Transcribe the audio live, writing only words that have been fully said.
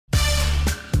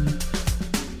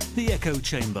The Echo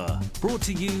Chamber, brought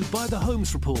to you by The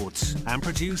Holmes Report and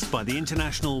produced by the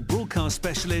international broadcast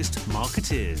specialist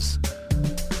Marketeers.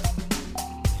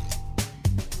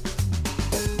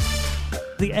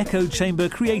 The Echo Chamber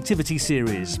Creativity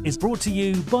Series is brought to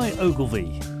you by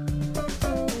Ogilvy.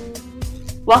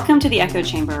 Welcome to the Echo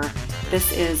Chamber.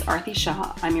 This is Arthi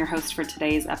Shah. I'm your host for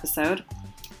today's episode.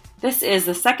 This is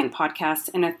the second podcast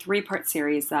in a three-part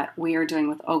series that we are doing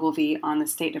with Ogilvy on the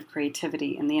state of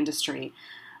creativity in the industry.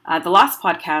 The last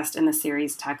podcast in the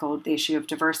series tackled the issue of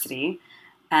diversity,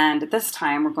 and this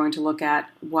time we're going to look at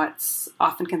what's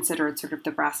often considered sort of the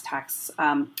brass tacks,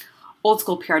 old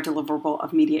school PR deliverable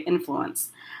of media influence.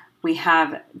 We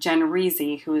have Jen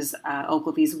Reese, who's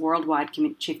Ogilvy's worldwide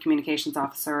Chief Communications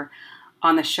Officer,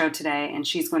 on the show today, and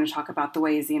she's going to talk about the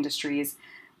ways the industry is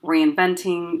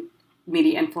reinventing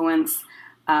media influence,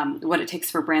 what it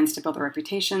takes for brands to build their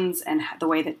reputations, and the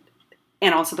way that,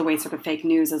 and also the way sort of fake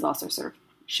news is also sort of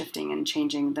shifting and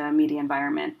changing the media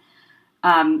environment.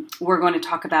 We're going to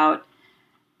talk about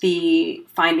the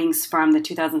findings from the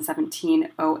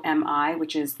 2017 OMI,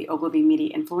 which is the Ogilvy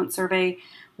Media Influence Survey,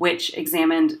 which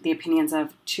examined the opinions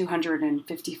of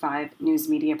 255 news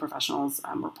media professionals,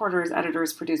 reporters,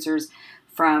 editors, producers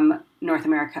from North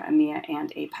America, EMEA,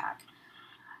 and APAC.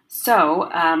 So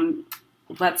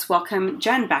let's welcome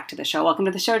Jen back to the show. Welcome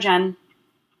to the show, Jen.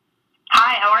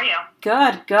 Hi, how are you?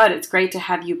 Good. It's great to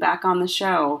have you back on the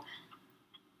show.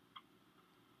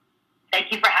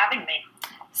 Thank you for having me.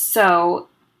 So,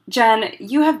 Jen,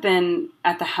 you have been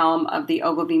at the helm of the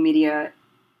Ogilvy Media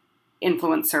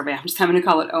Influence Survey. I'm going to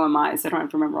call it OMI, so I don't have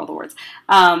to remember all the words.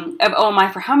 Of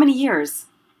OMI for how many years?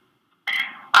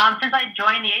 Since I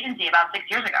joined the agency about 6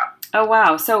 years ago. Oh,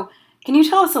 wow. So, can you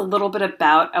tell us a little bit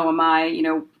about OMI,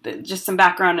 just some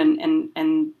background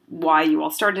and why you all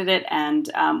started it, and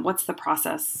what's the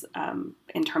process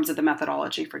in terms of the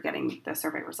methodology for getting the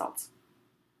survey results?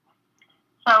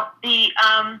 So the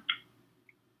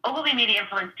Ogilvy Media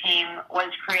Influence team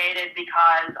was created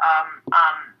because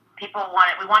we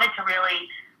wanted to really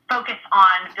focus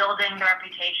on building the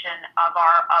reputation of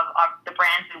the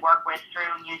brands we work with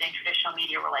through using traditional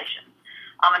media relations.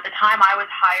 At the time I was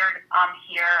hired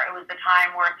here, it was the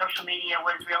time where social media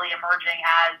was really emerging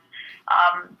as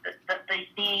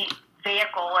the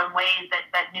vehicle and ways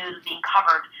that news was being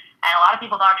covered. And a lot of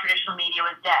people thought traditional media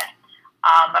was dead.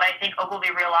 But I think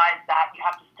Ogilvy realized that you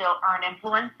have to still earn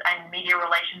influence, and media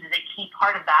relations is a key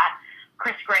part of that.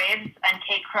 Chris Graves and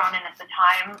Kate Cronin at the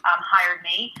time hired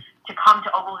me to come to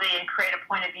Ogilvy and create a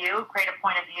point of view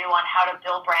on how to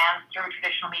build brands through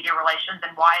traditional media relations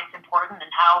and why it's important and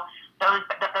how those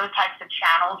types of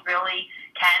channels really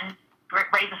can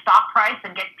raise the stock price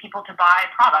and get people to buy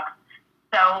products.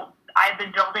 So I've been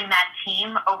building that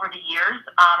team over the years.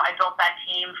 I built that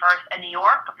team first in New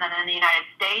York, then in the United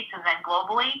States, and then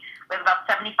globally. We have about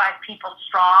 75 people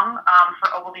strong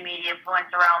for Ogilvy Media Influence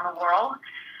around the world.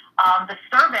 The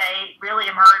survey really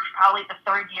emerged probably the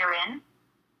second year in,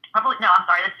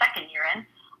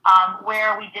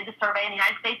 where we did the survey in the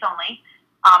United States only.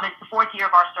 It's the fourth year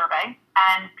of our survey,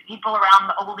 and people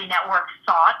around the Ogilvy network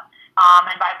saw it.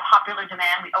 And by popular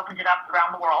demand, we opened it up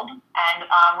around the world. And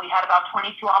we had about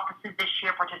 22 offices this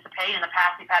year participate. In the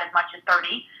past, we've had as much as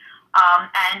 30.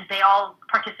 And they all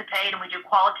participate, and we do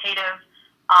qualitative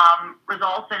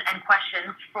results and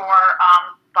questions for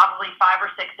probably 5 or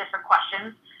 6 different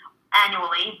questions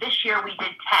annually. This year, we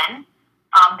did 10.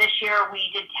 This year, we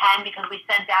did 10 because we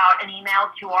sent out an email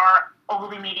to our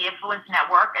Ogilvy Media Influence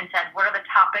Network and said, what are the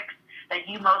topics that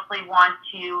you mostly want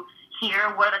to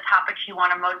hear? What are the topics you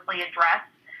want to mostly address?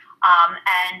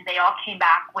 And they all came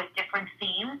back with different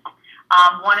themes,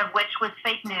 one of which was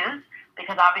fake news,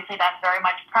 because obviously that's very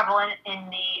much prevalent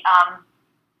in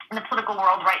the political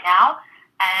world right now.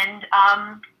 And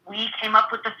we came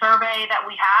up with the survey that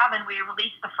we have, and we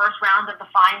released the first round of the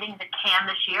findings at Cannes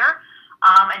this year.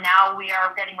 And now we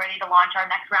are getting ready to launch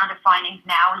our next round of findings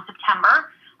now in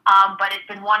September. But it's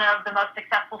been one of the most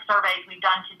successful surveys we've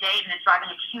done to date, and it's driving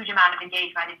a huge amount of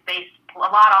engagement. It's based a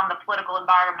lot on the political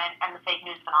environment and the fake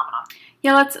news phenomenon.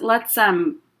 Yeah,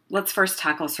 let's first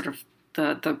tackle sort of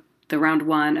the round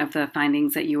one of the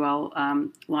findings that you all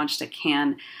launched at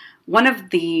Cannes. One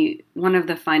of the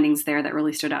findings there that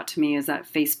really stood out to me is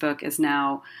that Facebook is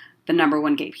now the number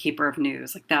one gatekeeper of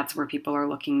news. Like, that's where people are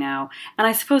looking now. And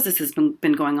I suppose this has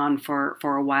been going on for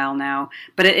a while now,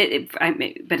 but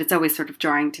it's always sort of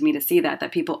jarring to me to see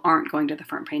that people aren't going to the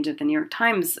front page of the New York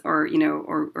Times or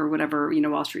whatever,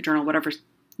 Wall Street Journal, whatever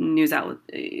news outlet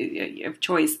of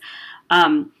choice.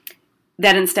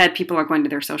 That instead people are going to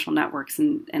their social networks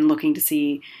and looking to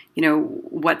see,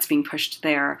 what's being pushed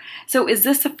there. So is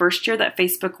this the first year that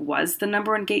Facebook was the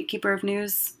number one gatekeeper of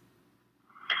news?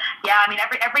 Yeah, I mean,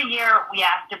 every year we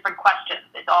ask different questions.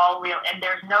 It's all real, and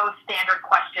there's no standard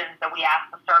questions that we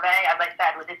ask the survey. As I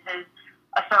said, this is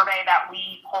a survey that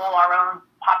we poll our own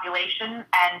population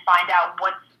and find out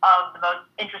what's of the most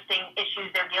interesting issues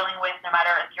they're dealing with, no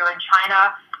matter if you're in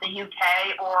China, the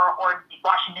UK, or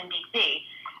Washington, D.C.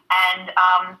 And,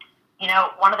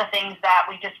 one of the things that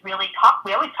we always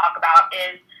talk about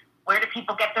is, where do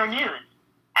people get their news?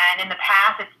 And in the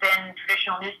past, it's been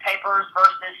traditional newspapers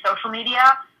versus social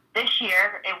media. This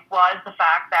year, it was the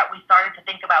fact that we started to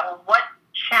think about, well, what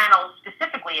channels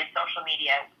specifically in social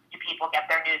media do people get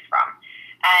their news from?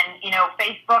 And,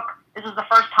 Facebook, this was the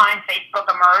first time Facebook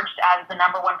emerged as the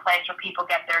number one place where people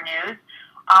get their news.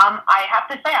 I have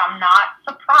to say, I'm not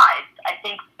surprised. I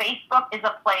think Facebook is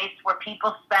a place where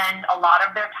people spend a lot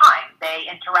of their time. They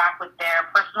interact with their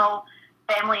personal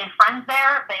family and friends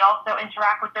there. They also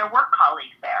interact with their work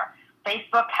colleagues there.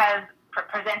 Facebook has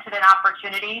presented an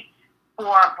opportunity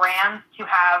for brands to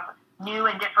have new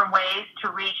and different ways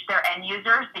to reach their end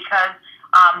users, because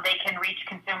they can reach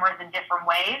consumers in different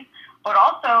ways. But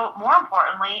also, more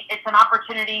importantly, it's an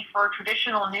opportunity for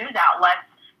traditional news outlets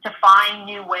to find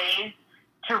new ways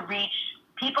to reach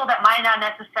people that might not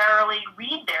necessarily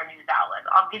read their news outlets.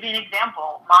 I'll give you an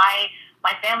example.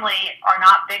 My family are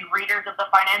not big readers of the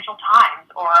Financial Times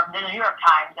or of the New York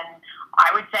Times, and I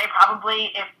would say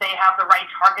probably if they have the right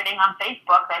targeting on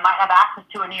Facebook, they might have access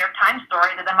to a New York Times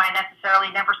story that they might necessarily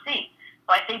never see.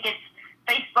 So I think it's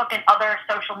Facebook and other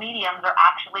social mediums are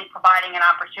actually providing an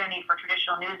opportunity for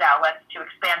traditional news outlets to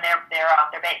expand their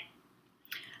base.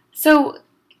 So,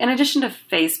 in addition to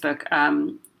Facebook,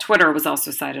 Twitter was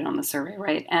also cited on the survey,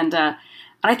 right? And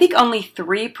I think only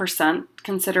 3%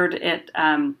 considered it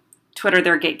Twitter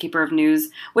their gatekeeper of news,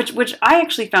 which I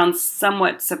actually found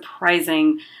somewhat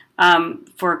surprising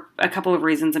for a couple of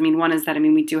reasons. I mean, one is that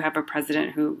we do have a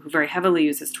president who very heavily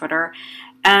uses Twitter,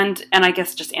 and I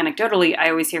guess just anecdotally,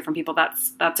 I always hear from people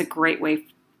that's a great way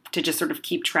to just sort of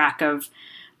keep track of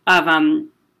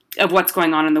what's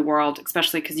going on in the world,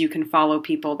 especially because you can follow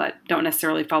people that don't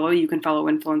necessarily follow you. You can follow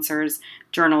influencers,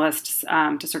 journalists,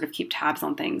 to sort of keep tabs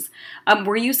on things.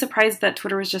 Were you surprised that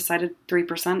Twitter was just cited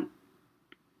 3%?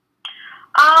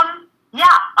 Yeah,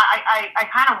 I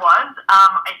kind of was.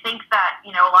 I think that,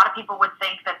 a lot of people would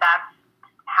think that that's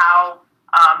how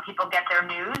people get their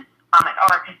news,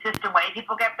 or a consistent way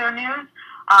people get their news.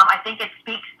 I think it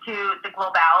speaks to the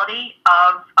globality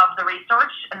of the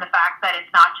research and the fact that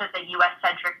it's not just a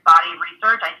U.S.-centric body of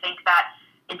research. I think that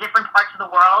in different parts of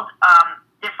the world,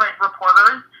 different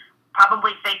reporters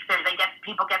probably think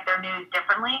people get their news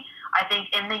differently. I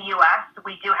think in the U.S.,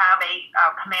 we do have a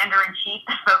commander-in-chief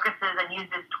that focuses and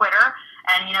uses Twitter.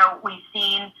 And, we've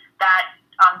seen that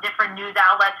different news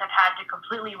outlets have had to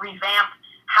completely revamp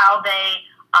how they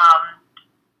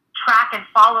track and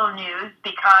follow news,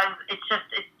 because it's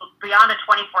beyond a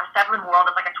 24/7 world.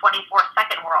 It's like a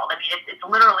 24-second world. It's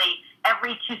literally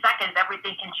every 2 seconds,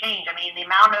 everything can change. The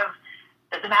amount of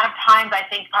times I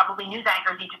think probably news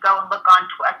anchors need to go and look on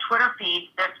their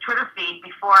Twitter feed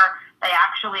before they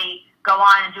actually go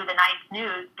on and do the night's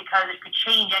news, because it could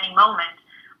change any moment.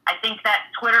 I think that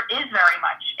Twitter is very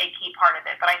much a key part of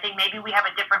it, but I think maybe we have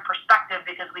a different perspective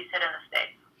because we sit in the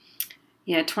States.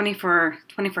 Yeah,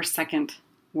 24-second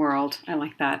world. I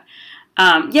like that.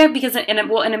 Because in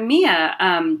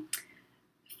EMEA,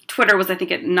 Twitter was, I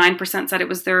think, at 9% said it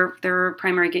was their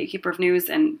primary gatekeeper of news,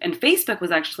 and Facebook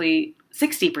was actually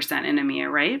 60% in EMEA,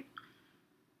 right?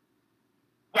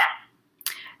 Yes.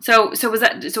 So would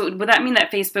that mean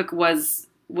that Facebook was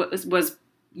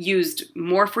used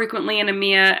more frequently in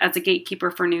EMEA as a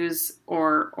gatekeeper for news,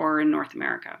 or in North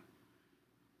America?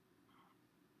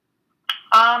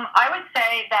 I would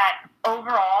say that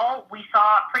overall we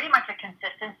saw pretty much a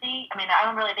consistency. I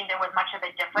don't really think there was much of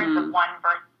a difference of one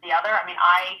versus the other.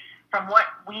 From what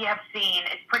we have seen,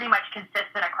 it's pretty much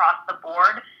consistent across the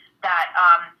board that,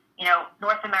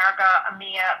 North America,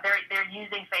 EMEA, they're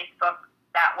using Facebook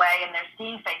that way, and they're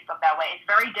seeing Facebook that way. It's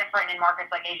very different in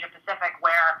markets like Asia Pacific,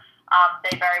 where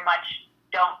they very much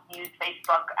don't use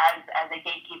Facebook as a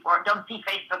gatekeeper, or don't see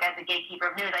Facebook as a gatekeeper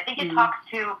of news. I think it talks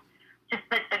to just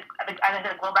the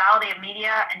globality of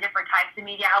media and different types of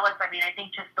media outlets. I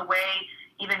think just the way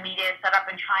even media is set up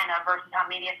in China versus how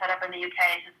media is set up in the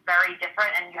UK is just very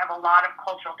different, and you have a lot of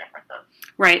cultural differences.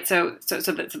 Right. So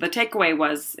the takeaway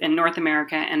was, in North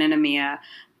America and in EMEA,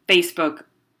 Facebook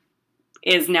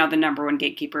is now the number one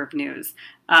gatekeeper of news.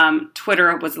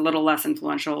 Twitter was a little less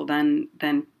influential than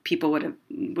people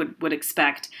would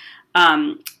expect.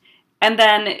 And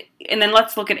then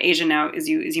let's look at Asia now, as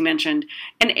you mentioned.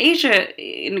 And Asia,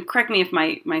 and correct me if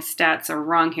my stats are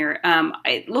wrong here,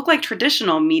 it looked like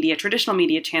traditional media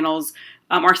channels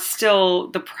are still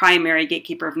the primary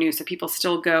gatekeeper of news. So people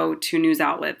still go to news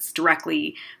outlets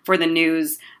directly for the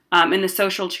news. And the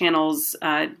social channels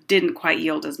didn't quite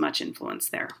yield as much influence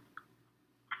there.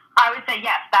 I would say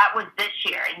yes, that was this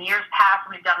year. In years past,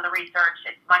 when we've done the research,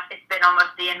 it's been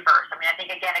almost the inverse. I mean, I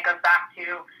think, again, it goes back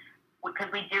to,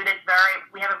 because we do this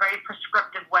we have a very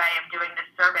prescriptive way of doing this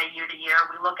survey year to year.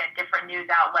 We look at different news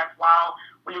outlets. While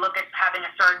we look at having a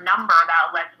certain number of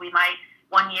outlets, we might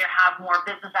one year have more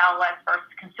business outlets versus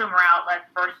consumer outlets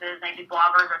versus maybe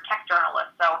bloggers or tech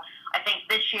journalists. So I think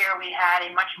this year we had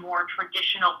a much more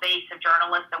traditional base of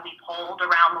journalists that we polled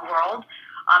around the world.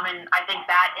 And I think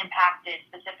that impacted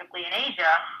specifically in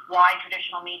Asia why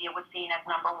traditional media was seen as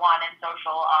number one and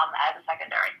social as a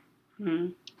secondary.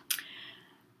 Mm-hmm.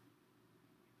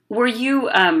 Were you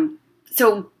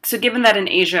so given that in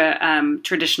Asia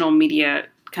traditional media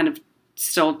kind of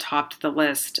still topped the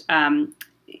list? On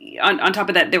top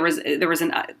of that, there was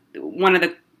one of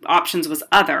the options was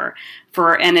other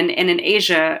and in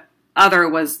Asia other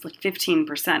was like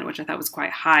 15%, which I thought was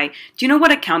quite high. Do you know what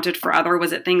accounted for other?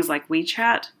 Was it things like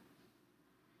WeChat?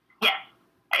 Yes,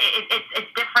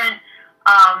 it's different.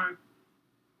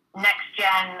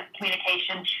 Next-gen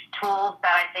communication tools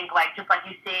that I think, just like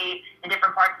you see in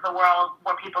different parts of the world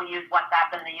where people use WhatsApp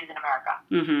than they use in America.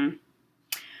 Mm-hmm.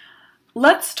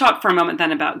 Let's talk for a moment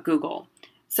then about Google.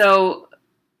 So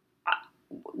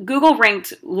Google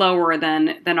ranked lower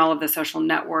than all of the social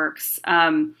networks.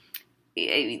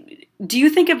 Do you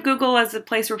think of Google as a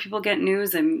place where people get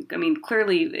news? And I mean,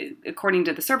 clearly, according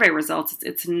to the survey results,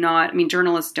 it's not. I mean,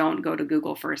 journalists don't go to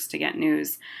Google first to get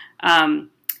news.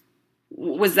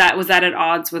 Was that at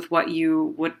odds with what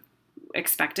you would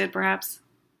expected, perhaps?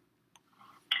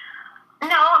 No,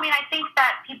 I mean, I think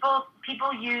that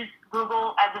people use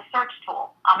Google as a search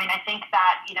tool. I mean, I think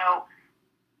that,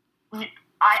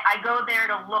 I go there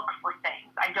to look for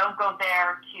things. I don't go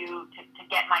there to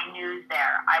get my news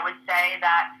there. I would say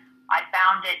that I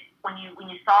found it when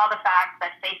you saw the fact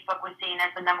that Facebook was seen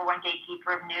as the number one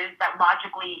gatekeeper of news, that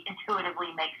logically,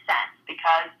 intuitively makes sense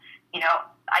because,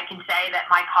 I can say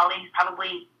that my colleagues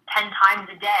probably 10 times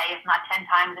a day, if not 10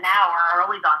 times an hour, are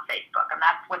always on Facebook, and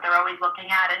that's what they're always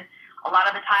looking at. And a lot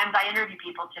of the times I interview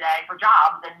people today for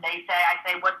jobs, and I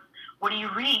say, what do you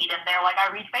read? And they're like,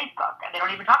 I read Facebook, and they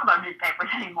don't even talk about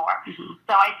newspapers anymore. Mm-hmm.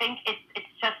 So I think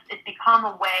it's become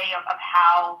a way of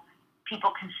how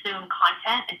people consume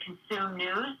content and consume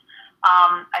news.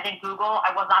 I think Google,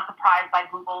 I was not surprised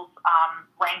by Google's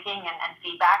ranking and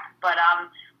feedback, but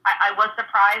I was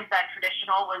surprised that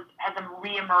traditional has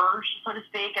reemerged, so to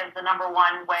speak, as the number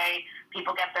one way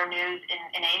people get their news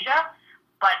in Asia.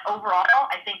 But overall,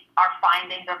 I think our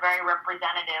findings are very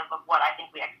representative of what I think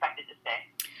we expected to see.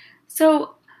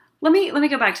 So let me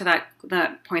go back to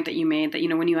that point that you made, that,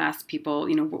 when you ask people,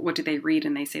 what do they read,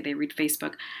 and they say they read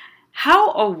Facebook.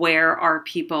 How aware are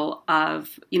people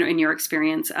of, in your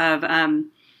experience, of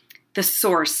the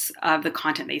source of the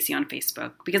content they see on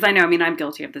Facebook? Because I know, I'm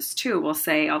guilty of this too.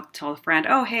 I'll tell a friend,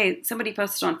 oh, hey, somebody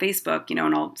posted on Facebook, and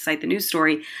I'll cite the news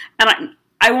story. And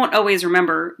I won't always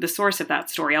remember the source of that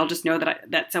story. I'll just know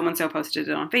that so-and-so posted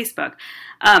it on Facebook.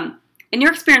 In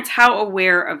your experience, how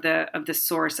aware of the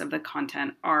source of the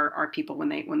content are people when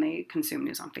they consume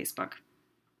news on Facebook?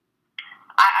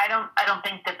 I don't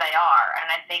think that they are,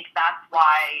 and I think that's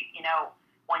why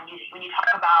when you talk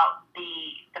about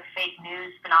the fake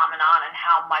news phenomenon and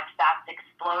how much that's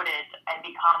exploded and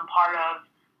become part of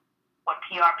what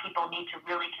PR people need to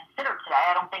really consider today.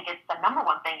 I don't think it's the number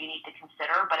one thing you need to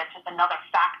consider, but it's just another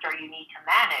factor you need to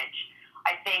manage.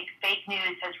 I think fake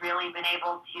news has really been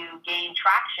able to gain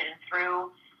traction through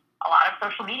a lot of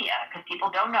social media because people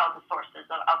don't know the sources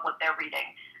of what they're reading.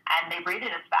 And they read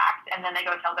it as fact, and then they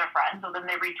go tell their friends, or then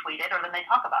they retweet it, or then they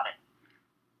talk about it.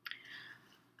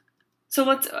 So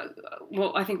let's,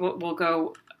 I think we'll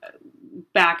go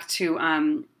back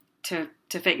to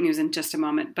fake news in just a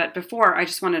moment. But before, I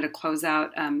just wanted to close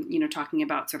out, talking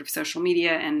about sort of social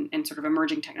media and sort of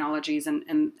emerging technologies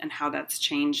and how that's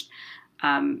changed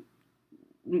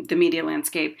the media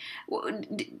landscape.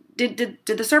 Did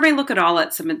the survey look at all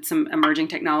at some emerging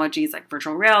technologies like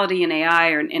virtual reality and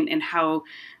AI, and how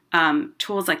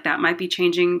tools like that might be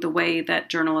changing the way that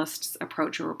journalists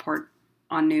approach or report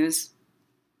on news?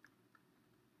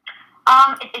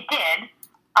 It did.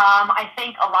 I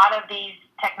think a lot of these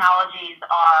technologies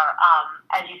are,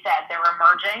 as you said, they're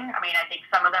emerging. I think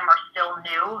some of them are still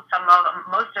new.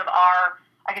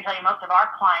 I can tell you most of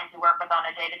our clients who work with on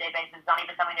a day-to-day basis don't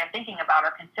even something they're thinking about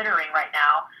or considering right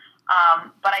now.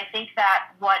 But I think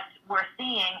that what we're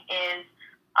seeing is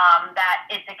that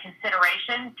it's a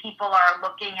consideration. People are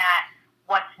looking at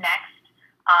what's next.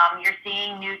 You're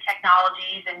seeing new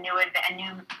technologies and new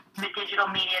digital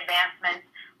media advancements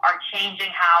are changing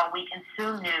how we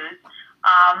consume news,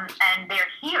 and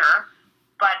they're here.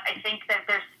 But I think that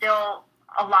there's still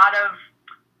a lot of,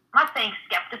 I'm not saying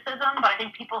skepticism, but I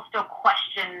think people still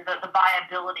question the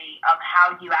viability of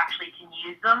how you actually can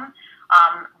use them.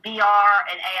 VR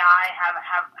and AI have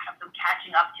some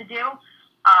catching up to do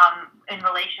in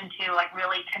relation to like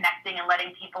really connecting and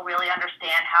letting people really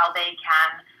understand how they can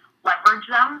leverage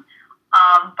them.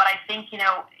 But I think,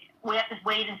 we have to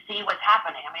wait and see what's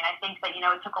happening. I mean, I think that,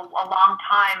 it took a long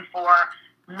time for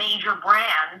major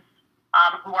brands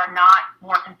who are not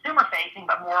more consumer-facing,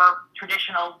 but more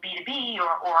traditional B2B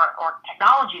or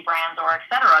technology brands or et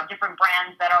cetera, different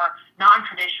brands that are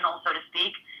non-traditional, so to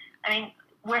speak. I mean,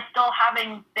 we're still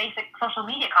having basic social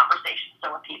media conversations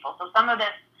still with people. So some of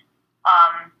this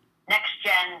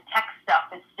next-gen tech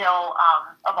stuff is still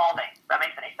evolving, if that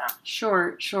makes any sense.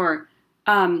 Sure.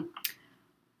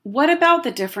 What about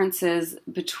the differences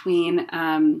between...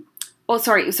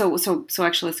 So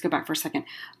actually, let's go back for a second.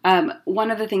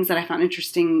 One of the things that I found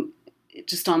interesting,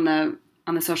 just on the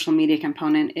social media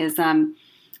component, is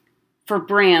for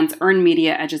brands, earned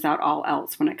media edges out all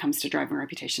else when it comes to driving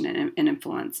reputation and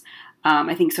influence.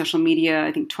 I think social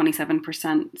media,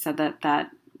 27% said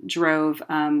that drove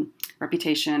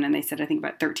reputation, and they said I think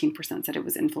about 13% said it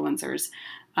was influencers.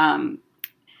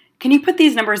 Can you put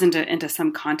these numbers into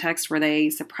some context? Were they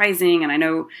surprising? And I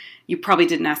know you probably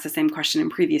didn't ask the same question in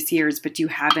previous years, but do you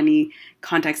have any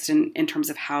context in terms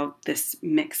of how this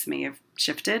mix may have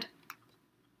shifted?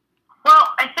 Well,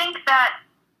 I think that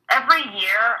every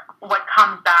year what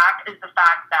comes back is the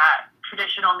fact that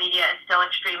traditional media is still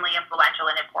extremely influential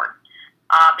and important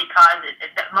because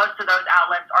most of those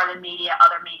outlets are the media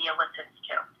other media listens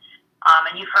to.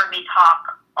 And you've heard me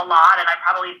talk a lot, and I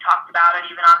probably talked about it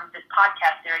even on this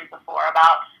podcast series before,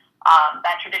 about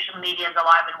that traditional media is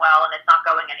alive and well, and it's not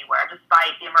going anywhere,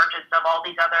 despite the emergence of all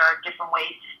these other different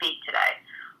ways to speak today.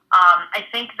 I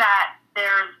think that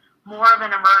there's more of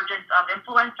an emergence of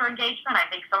influencer engagement. I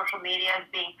think social media is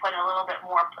being put in a little bit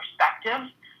more perspective,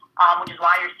 which is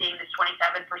why you're seeing this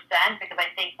 27%, because I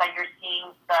think that you're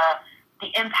seeing the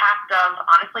impact of,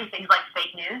 honestly, things like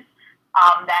fake news,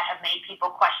 that have made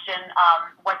people question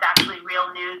what's actually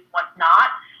real news, what's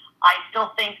not. I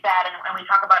still think that, and when we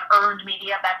talk about earned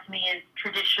media, that to me is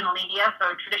traditional media.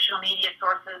 So traditional media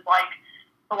sources like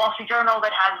the Wall Street Journal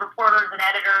that has reporters and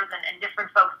editors and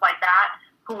different folks like that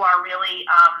who are really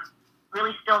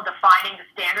still defining the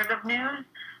standard of news.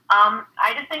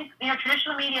 I just think,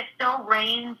 traditional media still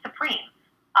reigns supreme.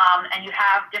 And you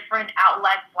have different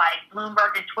outlets like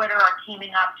Bloomberg and Twitter are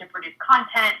teaming up to produce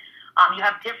content. You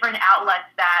have different outlets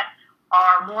that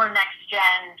are more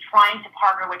next-gen, trying to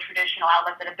partner with traditional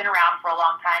outlets that have been around for a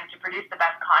long time to produce the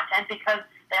best content, because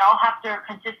they all have to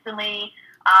consistently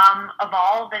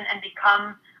evolve and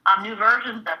become new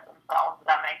versions of themselves, if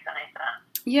that makes any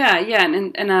sense. Yeah,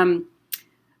 and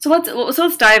so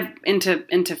let's dive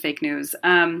into fake news.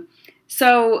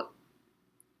 So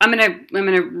I'm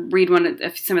gonna read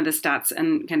some of the stats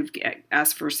and kind of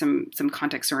ask for some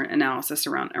context or analysis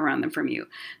around them from you.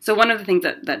 So one of the things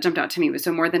that jumped out to me was,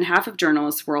 so more than half of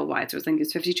journalists worldwide, so I think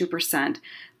it's 52%,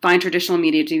 find traditional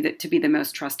media to be the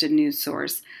most trusted news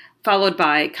source, followed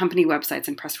by company websites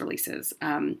and press releases,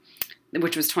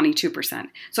 which was 22%.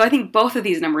 So I think both of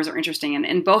these numbers are interesting,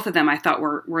 and both of them I thought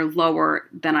were lower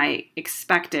than I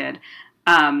expected.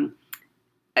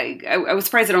 I was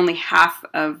surprised that only half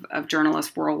of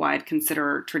journalists worldwide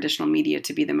consider traditional media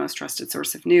to be the most trusted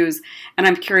source of news, and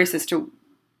I'm curious as to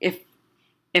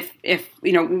if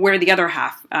where the other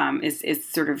half is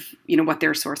sort of what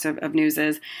their source of news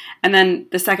is. And then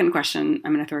the second question,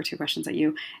 I'm going to throw two questions at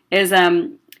you, is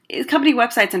company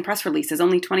websites and press releases.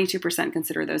 Only 22%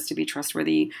 consider those to be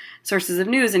trustworthy sources of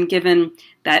news, and given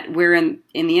that we're in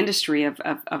the industry of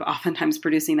oftentimes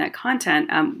producing that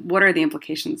content, what are the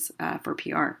implications for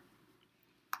PR?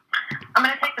 I'm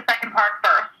going to take the second part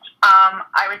first.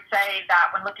 I would say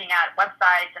that when looking at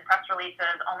websites and press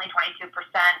releases, only 22%.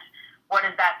 What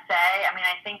does that say? I mean,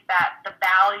 I think that the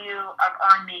value of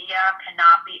earned media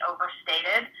cannot be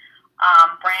overstated.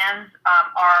 Brands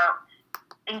are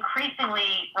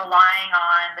increasingly relying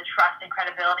on the trust and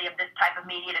credibility of this type of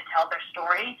media to tell their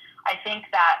story. I think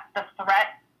that the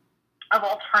threat of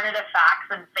alternative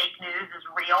facts and fake news is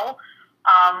real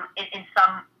in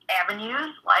some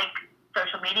avenues, like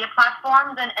social media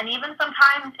platforms, and even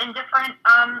sometimes in different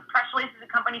press releases and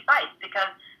company sites,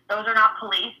 because those are not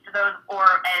policed,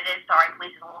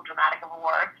 police is a little dramatic of a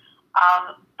word.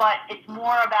 But it's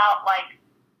more about like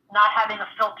not having a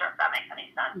filter, if that makes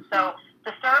any sense. So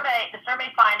the survey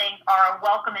findings are a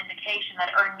welcome indication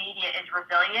that earned media is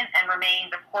resilient and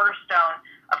remains a cornerstone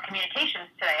of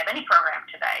communications today, of any program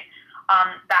today.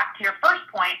 Back to your first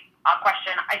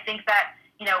question, I think that,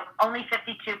 only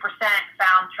 52%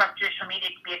 found traditional media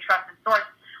to be a trusted source.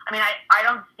 I mean, I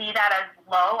don't see that as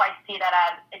low. I see that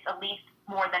as it's at least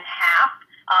more than half,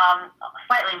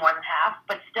 slightly more than half,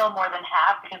 but still more than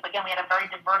half, because, again, we had a very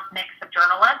diverse mix of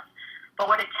journalists. But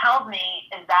what it tells me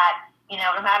is that,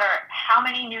 no matter how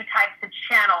many new types of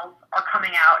channels are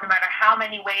coming out, no matter how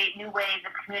many new ways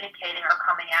of communicating are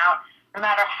coming out, no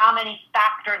matter how many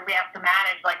factors we have to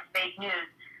manage, like fake news,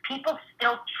 people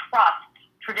still trust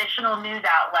traditional news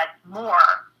outlets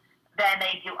more than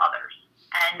they do others.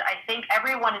 And I think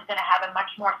everyone is going to have a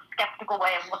much more skeptical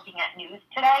way of looking at news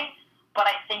today. But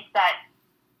I think that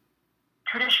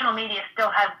traditional media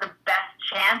still has the best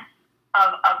chance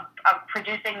of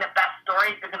producing the best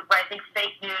stories, because what I think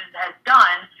fake news has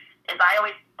done is, I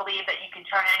always believe that you can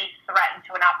turn any threat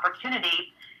into an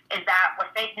opportunity, is that what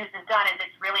fake news has done is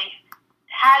it's really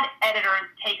had editors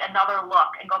take another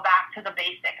look and go back to the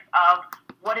basics of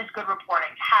what is good reporting,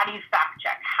 how do you fact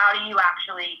check, how do you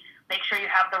actually make sure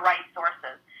you have the right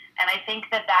sources. And I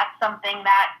think that that's something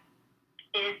that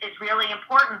is really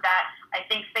important, that I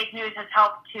think fake news has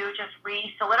helped to just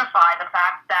re-solidify the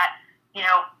fact that,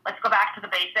 let's go back to the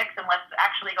basics and let's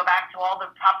actually go back to all the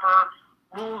proper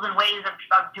rules and ways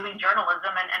of doing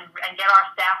journalism and get our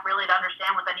staff really to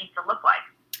understand what that needs to look like.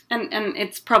 And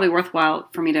it's probably worthwhile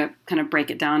for me to kind of break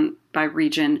it down by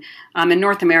region. In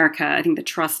North America, I think the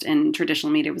trust in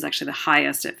traditional media was actually the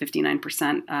highest at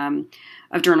 59%.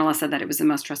 Of journalists said that it was the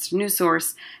most trusted news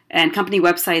source. And company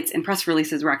websites and press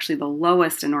releases were actually the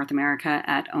lowest in North America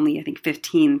at only, I think,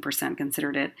 15%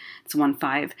 considered it. It's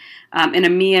 1.5. In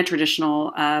EMEA,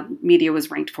 traditional media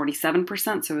was ranked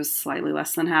 47%, so it was slightly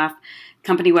less than half.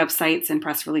 Company websites and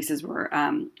press releases were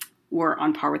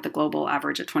on par with the global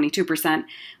average at 22%.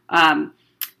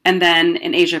 And then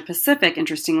in Asia Pacific,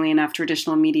 interestingly enough,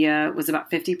 traditional media was about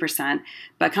 50%,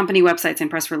 but company websites and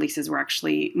press releases were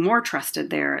actually more trusted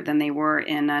there than they were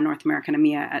in North America and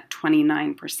EMEA at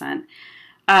 29%.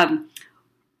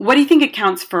 What do you think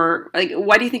accounts for,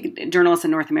 why do you think journalists in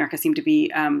North America seem to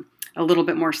be a little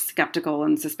bit more skeptical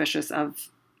and suspicious of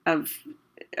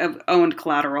owned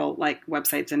collateral like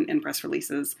websites and press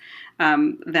releases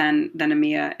than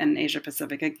EMEA and Asia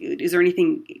Pacific? Is there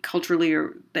anything culturally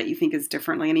or that you think is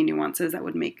different, like any nuances that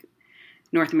would make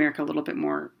North America a little bit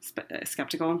more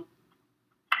skeptical?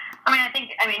 I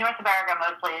think North America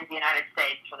mostly is the United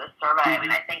States for this survey.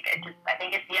 Mm-hmm. I think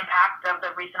it's the impact of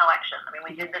the recent election.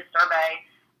 We did this survey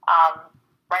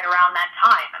right around that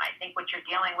time, and I think what you're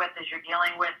dealing with is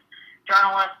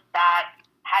journalists that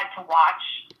had to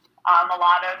watch a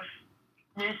lot of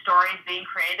news stories being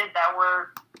created that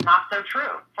were not so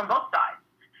true from both sides.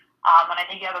 And I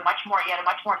think you had a much more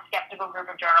skeptical group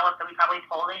of journalists that we probably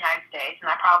polled in the United States, and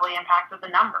that probably impacted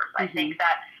the numbers. Mm-hmm. I think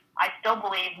that I still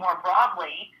believe more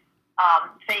broadly,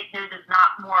 fake news is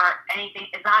not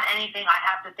anything I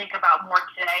have to think about more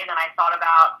today than I thought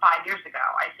about 5 years ago.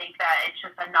 I think that it's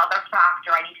just another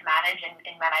factor I need to manage in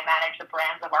when I manage the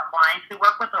brands of our clients we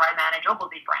work with, or I manage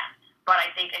Ogilvy brands. But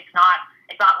I think it's not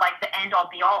like the end-all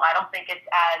be-all. I don't think it's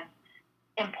as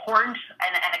important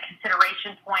and a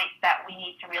consideration point that we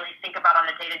need to really think about on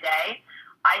a day-to-day.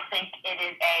 I think it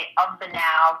is a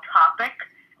of-the-now topic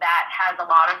that has a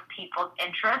lot of people's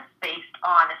interest based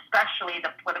on especially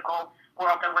the political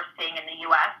world that we're seeing in the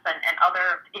U.S. and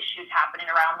other issues happening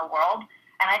around the world.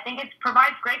 And I think it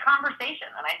provides great conversation.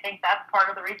 And I think that's part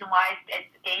of the reason why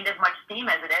it's gained as much steam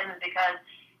as it is because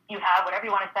you have whatever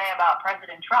you want to say about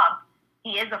President Trump.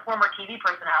 He is a former TV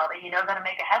personality. He knows how to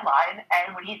make a headline.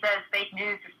 And when he says fake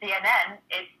news to CNN,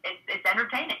 it's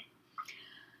entertaining.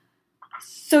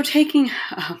 So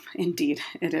indeed,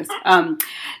 it is.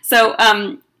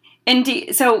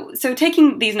 Indeed. So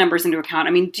taking these numbers into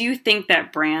account, do you think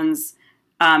that brands,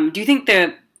 do you think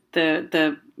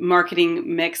the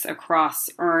marketing mix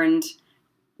across earned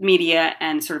media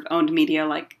and sort of owned media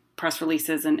like press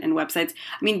releases and websites,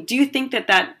 do you think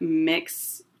that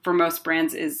mix for most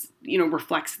brands is,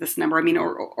 reflects this number?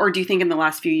 Or do you think in the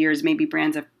last few years, maybe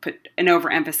brands have put an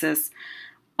overemphasis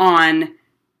on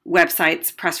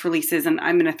websites, press releases, and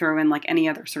I'm going to throw in like any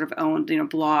other sort of owned,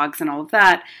 blogs and all of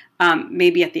that,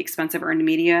 maybe at the expense of earned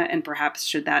media? And perhaps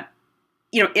should that,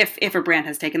 if a brand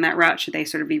has taken that route, should they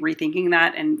sort of be rethinking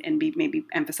that and be maybe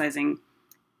emphasizing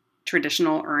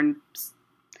traditional earned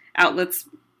outlets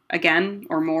again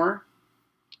or more?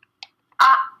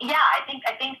 Yeah, I think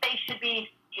they should be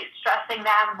stressing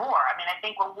them more. I mean, I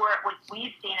think what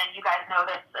we've seen, and you guys know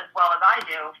this as well as I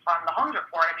do from the Holmes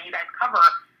Report, I mean, you guys cover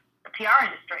the PR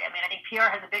industry. I mean, I think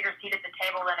PR has a bigger seat at the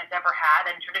table than it's ever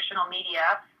had, and traditional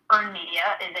media, earned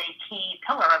media, is a key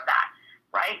pillar of that,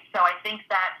 right? So I think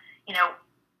that,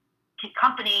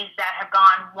 companies that have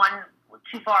gone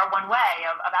too far one way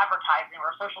of advertising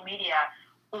or social media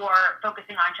or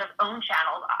focusing on just own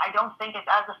channels, I don't think it's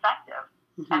as effective.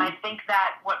 Mm-hmm. And I think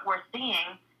that what we're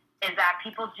seeing is that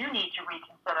people do need to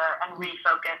reconsider and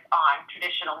refocus on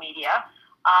traditional media.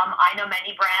 I know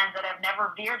many brands that have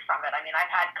never veered from it. I mean, I've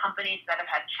had companies that have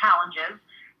had challenges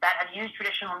that have used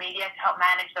traditional media to help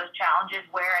manage those challenges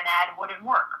where an ad wouldn't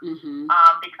work, mm-hmm.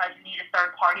 Because you need a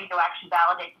third party to actually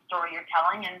validate the story you're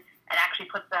telling and actually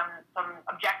put some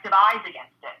objective eyes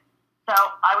against it. So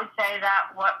I would say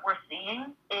that what we're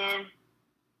seeing is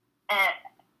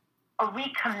a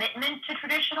recommitment to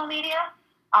traditional media.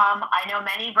 I know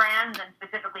many brands, and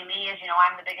specifically me, as you know,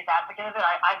 I'm the biggest advocate of it.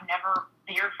 I've never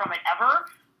veered from it ever,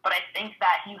 but I think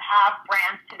that you have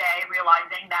brands today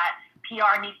realizing that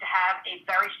PR needs to have a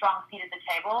very strong seat at the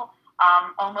table,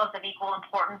 almost of equal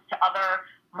importance to other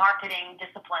marketing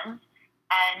disciplines.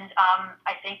 And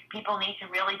I think people need to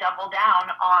really double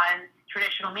down on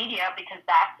traditional media because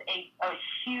that's a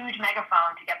huge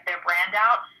megaphone to get their brand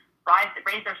out,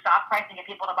 raise their stock price, and get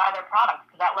people to buy their products,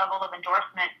 because that level of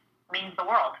endorsement means the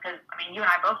world. Because, I mean, you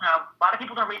and I both know a lot of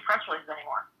people don't read press releases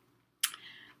anymore.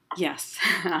 Yes,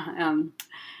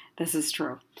 this is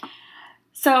true.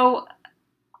 So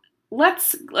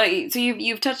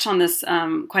you've touched on this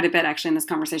quite a bit actually in this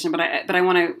conversation, but I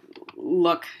want to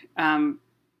look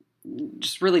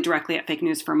just really directly at fake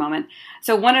news for a moment.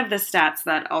 So one of the stats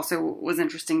that also was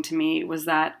interesting to me was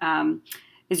that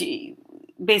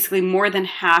basically more than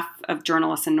half of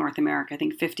journalists in North America, I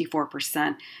think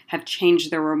 54%, have changed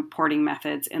their reporting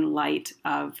methods in light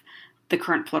of the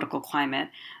current political climate.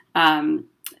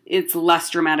 It's less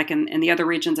dramatic in the other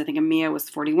regions. I think EMEA was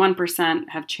 41%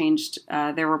 have changed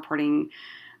their reporting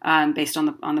based on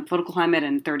the political climate,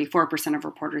 and 34% of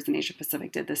reporters in Asia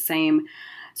Pacific did the same.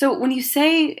 So when you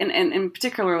say, and in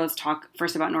particular, let's talk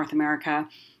first about North America,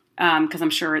 because I'm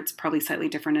sure it's probably slightly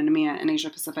different in EMEA and Asia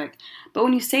Pacific. But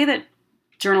when you say that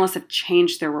journalists have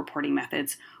changed their reporting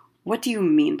methods, what do you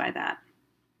mean by that?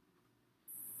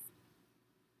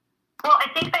 Well, I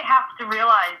think they have to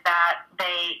realize that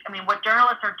what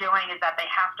journalists are doing is that they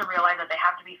have to realize that they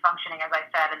have to be functioning, as I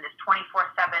said, in this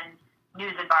 24/7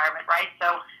 news environment, right?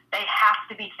 So they have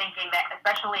to be thinking that,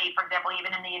 especially, for example,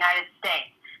 even in the United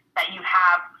States, that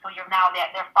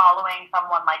they're following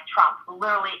someone like Trump, who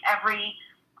literally every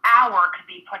hour could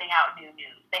be putting out new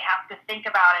news. They have to think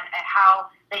about it and how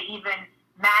they even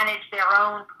manage their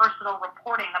own personal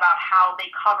reporting about how they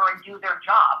cover and do their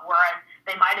job, whereas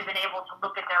they might have been able to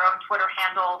look at their own Twitter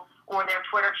handle or their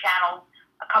Twitter channels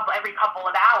every couple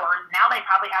of hours. Now they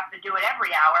probably have to do it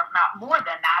every hour, if not more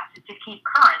than that, to keep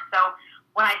current. So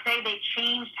when I say they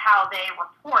changed how they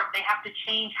report, they have to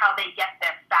change how they get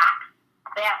their facts.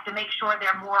 They have to make sure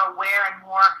they're more aware and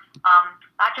more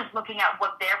not just looking at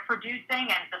what they're producing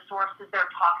and the sources they're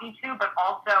talking to, but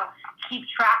also keep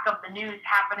track of the news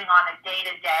happening on a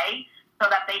day-to-day so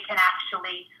that they can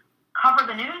actually cover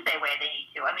the news the way they need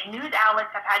to. I mean, news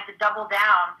outlets have had to double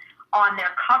down on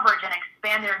their coverage and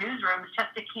expand their newsrooms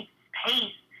just to keep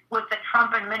pace with the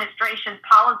Trump administration's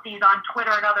policies on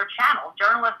Twitter and other channels.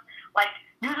 Journalists,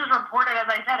 news is reported, as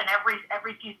I said, in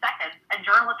every few seconds, and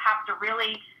journalists have to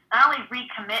really not only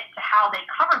recommit to how they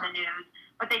cover the news,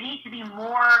 but they need to be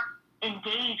more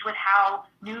engaged with how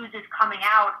news is coming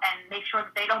out and make sure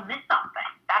that they don't miss something.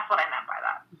 That's what I meant by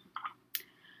that.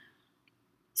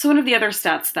 So one of the other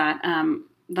stats that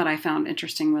I found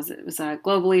interesting was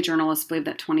globally journalists believe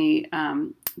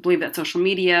that social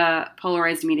media,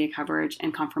 polarized media coverage,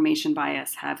 and confirmation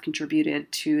bias have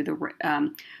contributed to the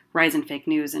rise in fake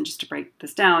news. And just to break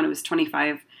this down, it was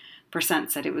 25%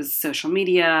 said it was social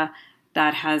media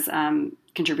that has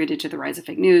contributed to the rise of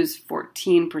fake news,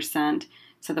 14%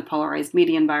 said the polarized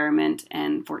media environment,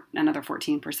 and another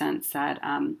 14% said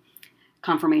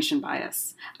confirmation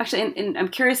bias. Actually, and I'm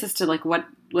curious as to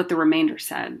what the remainder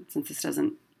said, since this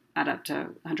doesn't add up to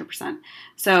 100%.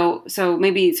 So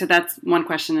that's one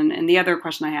question, and the other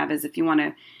question I have is if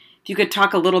you could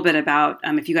talk a little bit about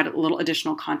if you got a little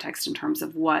additional context in terms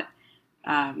of what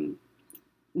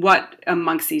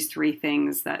amongst these three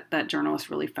things that journalists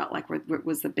really felt like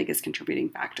was the biggest contributing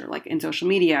factor. Like in social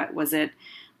media, was it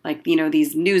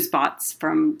these news bots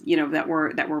from that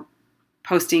were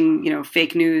posting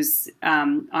fake news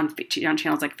on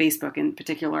channels like Facebook in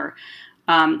particular?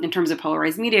 In terms of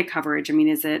polarized media coverage, I mean,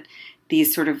 is it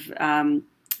these sort of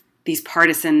these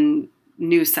partisan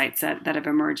news sites that have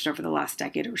emerged over the last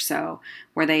decade or so,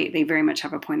 where they very much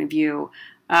have a point of view.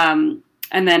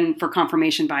 And then for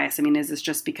confirmation bias, I mean, is this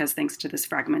just because thanks to this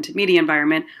fragmented media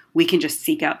environment, we can just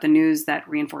seek out the news that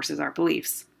reinforces our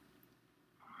beliefs?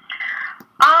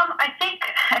 I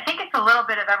think it's a little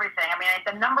bit of everything. I mean,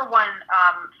 the number one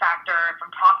factor from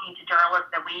talking to journalists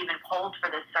that we even polled for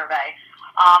this survey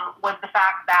was the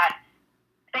fact that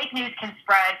fake news can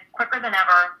spread quicker than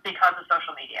ever because of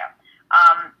social media.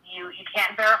 You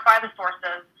can't verify the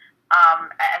sources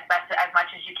as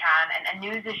much as you can, and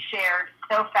news is shared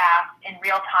so fast in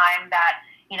real time that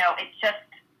it's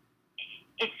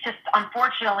just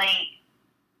unfortunately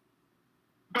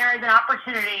there is an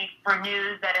opportunity for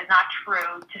news that is not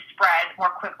true to spread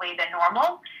more quickly than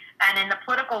normal. And in the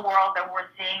political world that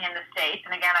we're seeing in the States,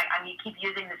 and again, I keep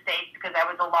using the States because that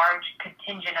was a large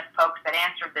contingent of folks that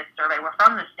answered this survey were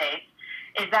from the States,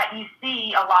 is that you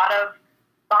see a lot of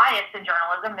bias in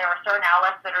journalism. There are certain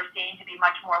outlets that are seen to be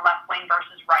much more left-wing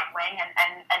versus right-wing,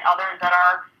 and others that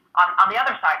are on the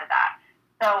other side of that.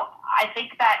 So I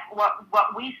think that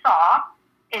what we saw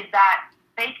is that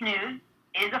fake news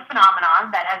is a phenomenon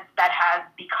that has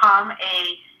become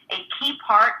a key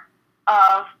part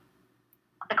of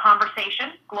the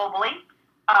conversation globally.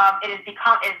 It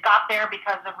got there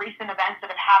because of recent events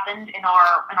that have happened in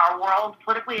our world,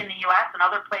 politically in the U.S. and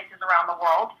other places around the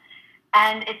world.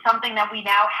 And it's something that we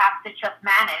now have to just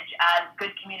manage as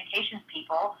good communications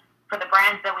people for the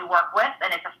brands that we work with,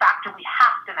 and it's a factor we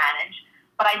have to manage.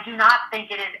 But I do not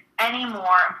think it is any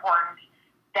more important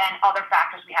than other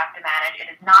factors we have to manage.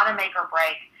 It is not a make or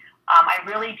break. I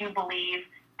really do believe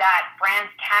that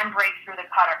brands can break through the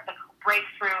clutter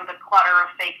of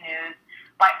fake news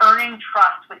by earning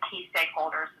trust with key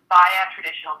stakeholders via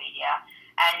traditional media.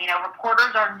 And,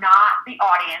 reporters are not the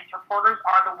audience. Reporters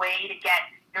are the way to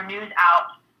get your news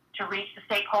out to reach the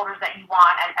stakeholders that you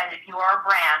want as if you are a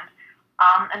brand.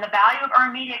 And the value of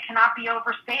earned media cannot be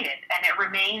overstated, and it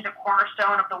remains a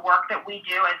cornerstone of the work that we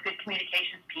do as good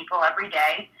communications people every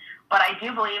day. But I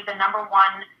do believe the number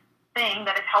one thing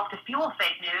that has helped to fuel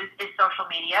fake news is social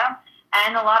media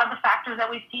and a lot of the factors that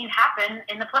we've seen happen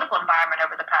in the political environment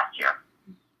over the past year.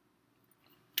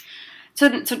 So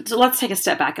let's take a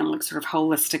step back and look sort of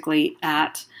holistically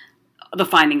at the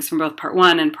findings from both part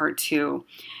one and part two.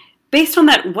 Based on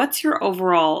that, what's your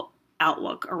overall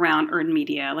outlook around earned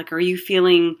media? Like, are you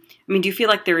feeling, do you feel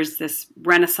like there is this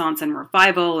renaissance and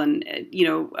revival and,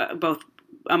 both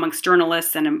amongst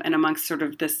journalists and amongst sort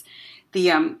of this,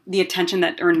 the attention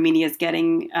that earned media is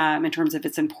getting in terms of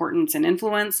its importance and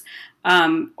influence?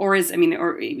 Or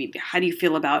how do you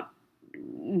feel about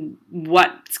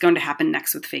what's going to happen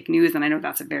next with fake news? And I know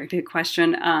that's a very big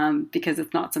question because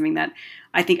it's not something that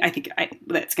I think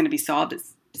that's going to be solved. It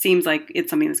seems like it's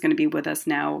something that's going to be with us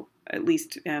now, at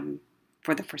least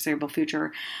for the foreseeable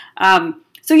future. So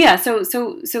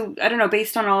I don't know.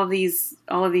 Based on all of these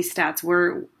stats,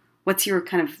 what's your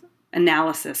kind of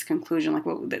analysis conclusion, like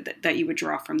what that you would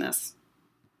draw from this?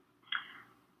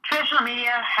 Traditional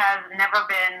media has never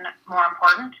been more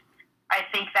important. I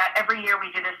think that every year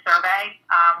we do this survey,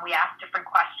 we ask different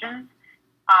questions,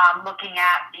 looking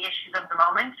at the issues of the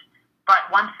moment.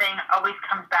 But one thing always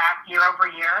comes back year over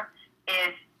year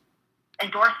is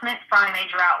endorsement from a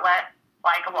major outlet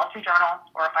like a Wall Street Journal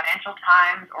or a Financial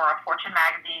Times or a Fortune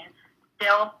magazine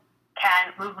still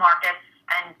can move markets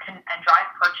and drive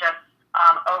purchase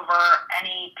over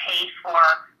any paid for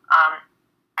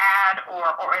ad or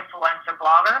influencer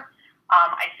blogger.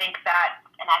 I think that,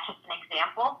 and that's just an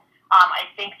example, I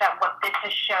think that what this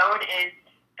has showed is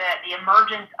that the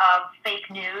emergence of fake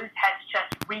news has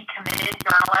just recommitted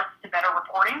journalists to better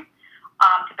reporting,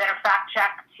 to better fact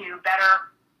check, to better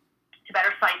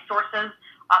cite sources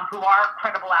who are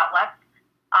credible outlets.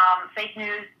 Fake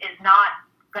news is not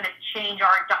going to change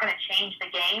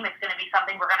the game. It's going to be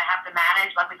something we're going to have to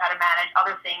manage, like we've had to manage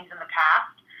other things in the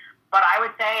past. But I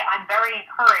would say I'm very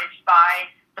encouraged by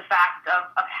the fact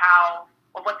of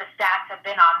what the stats have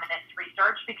been on this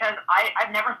research, because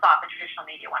I've never thought the traditional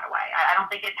media went away. I don't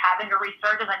think it's having a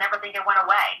resurgence. I never think it went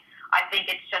away. I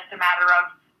think it's just a matter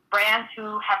of brands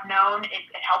who have known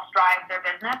it helps drive their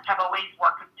business, have always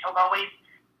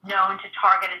known to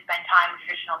target and spend time with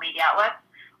traditional media outlets,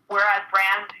 whereas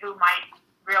brands who might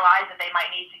realize that they might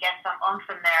need to get some oomph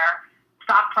in their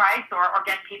stock price or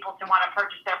get people to want to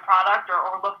purchase their product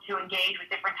or look to engage with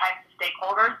different types of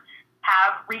stakeholders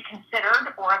have reconsidered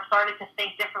or have started to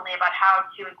think differently about how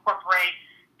to incorporate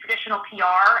traditional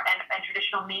PR and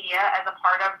traditional media as a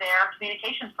part of their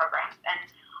communications programs. And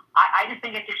I just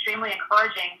think it's extremely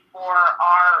encouraging for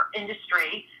our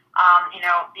industry.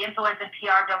 The influence and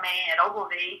PR domain at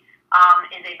Ogilvy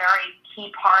is a very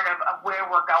key part of where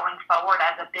we're going forward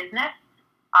as a business.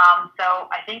 So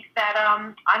I think that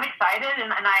I'm excited,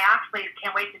 and I actually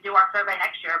can't wait to do our survey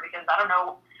next year, because I don't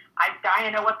know, I'm dying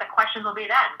to know what the questions will be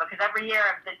then, because every year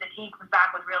the team comes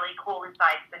back with really cool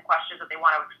insights and questions that they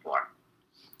want to explore.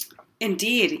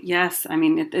 Indeed, yes. I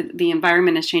mean, the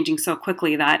environment is changing so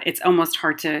quickly that it's almost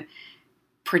hard to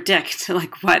predict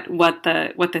like what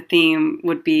the theme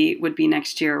would be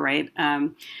next year, right?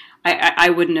 I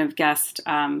wouldn't have guessed.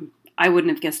 I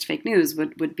wouldn't have guessed fake news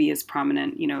would be as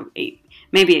prominent,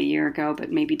 maybe a year ago,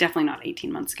 but maybe definitely not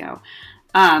 18 months ago.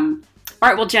 All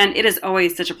right, well, Jen, it is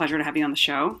always such a pleasure to have you on the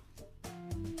show.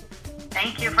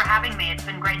 Thank you for having me. It's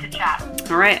been great to chat.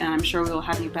 All right, and I'm sure we will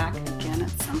have you back again at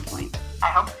some point. I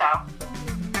hope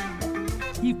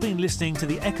so. You've been listening to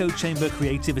the Echo Chamber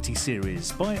Creativity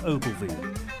Series by Ogilvy.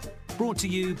 Brought to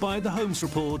you by The Holmes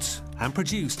Report and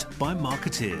produced by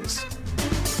Marketeers.